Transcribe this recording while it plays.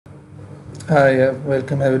Hi,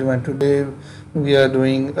 welcome everyone. Today we are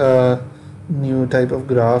doing a new type of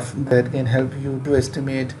graph that can help you to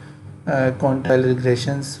estimate quantile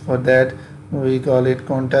regressions. For that, we call it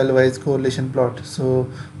quantile wise correlation plot. So,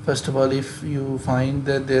 first of all, if you find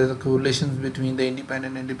that there are correlations between the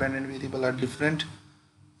independent variable are different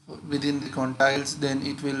within the quantiles, then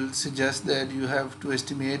it will suggest that you have to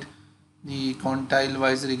estimate the quantile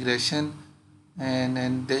wise regression,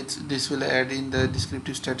 and this will add in the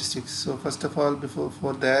descriptive statistics. So first of all, before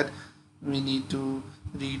for that, we need to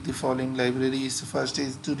read the following libraries. So first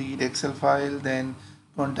is to read Excel file, then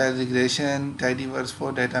quantile regression, tidyverse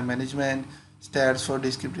for data management, stats for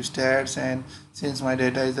descriptive stats, and since my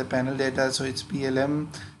data is the panel data, so it's PLM,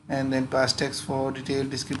 and then past text for detailed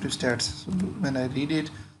descriptive stats. So when I read it,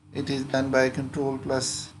 it is done by control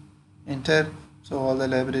plus enter. So all the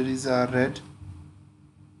libraries are read,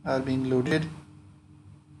 are being loaded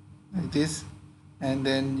like this, and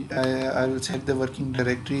then I will set the working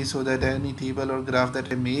directory so that any table or graph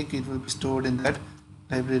that I make, it will be stored in that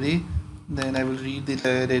library. Then I will read the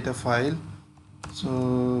data file. So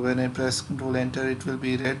when I press control enter, it will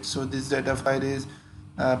be read. So this data file is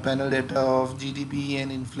panel data of GDP and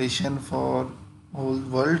inflation for whole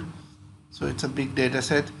world. So it's a big data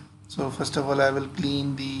set. So first of all, I will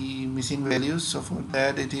clean the missing values. So for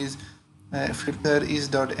that, it is filter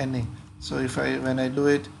is.na. So if I when I do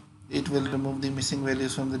it, it will remove the missing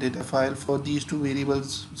values from the data file for these two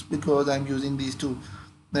variables because I'm using these two.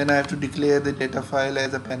 Then I have to declare the data file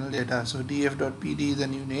as a panel data. So df.pd is a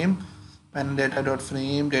new name, panel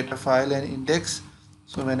data.frame, data file, and index.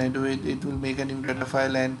 So when I do it, it will make a new data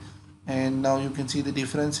file, and now you can see the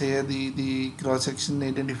difference here. The cross section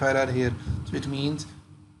identifier are here, so it means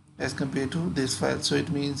as compared to this file, so it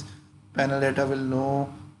means panel data will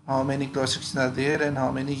know how many cross sections are there and how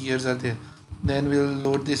many years are there. Then we'll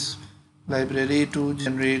load this library to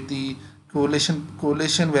generate the correlation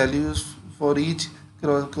values for each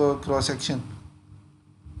cross section.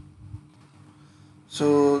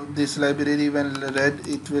 So this library, when read,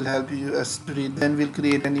 it will help you us to read. Then we'll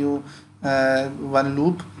create a new one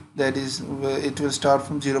loop, that is it will start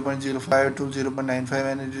from 0.05 to 0.95,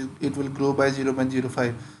 and it will grow by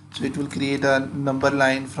 0.05. So it will create a number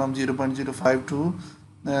line from 0.05 to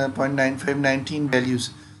 0.95, 19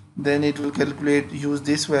 values. Then it will calculate, use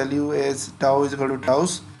this value as tau is equal to tau.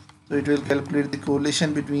 So it will calculate the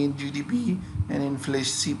correlation between GDP and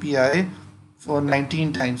inflation CPI for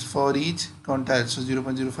 19 times for each quantile. So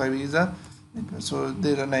 0.05 is a, so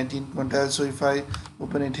there are 19 quantiles. So if I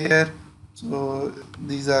open it here, so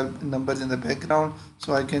these are numbers in the background,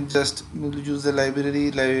 so I can just use the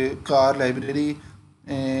library like car library,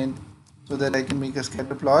 and so that I can make a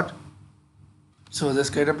scatter plot. So the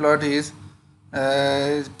scatter plot is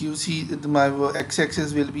you see my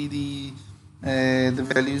x-axis will be the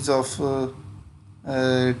values of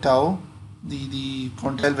tau, the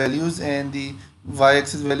quantile values, and the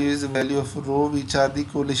y-axis value is the value of rho, which are the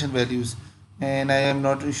correlation values. And I am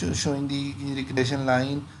not showing the regression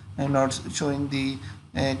line. I am not showing the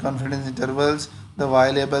confidence intervals. The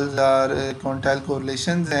y labels are quantile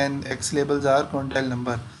correlations and x labels are quantile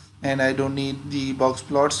number, and I don't need the box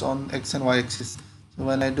plots on x and y axis. So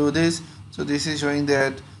when I do this, so this is showing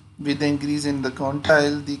that with the increase in the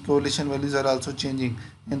quantile, the correlation values are also changing,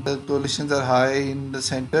 and the correlations are high in the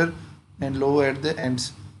center and low at the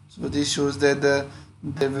ends. So this shows that the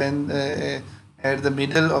when at the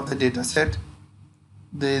middle of the data set,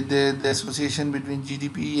 the association between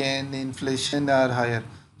GDP and inflation are higher.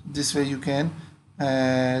 This way you can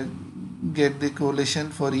uh, get the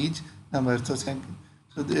correlation for each number.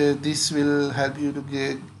 So this will help you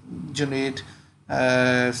to generate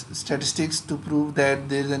statistics to prove that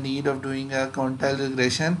there is a need of doing a quantile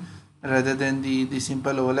regression rather than the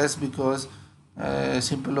simple OLS, because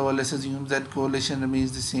simple OLS assumes that correlation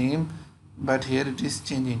remains the same, but here it is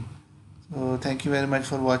changing. So thank you very much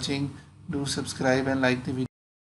for watching. Do subscribe and like the video.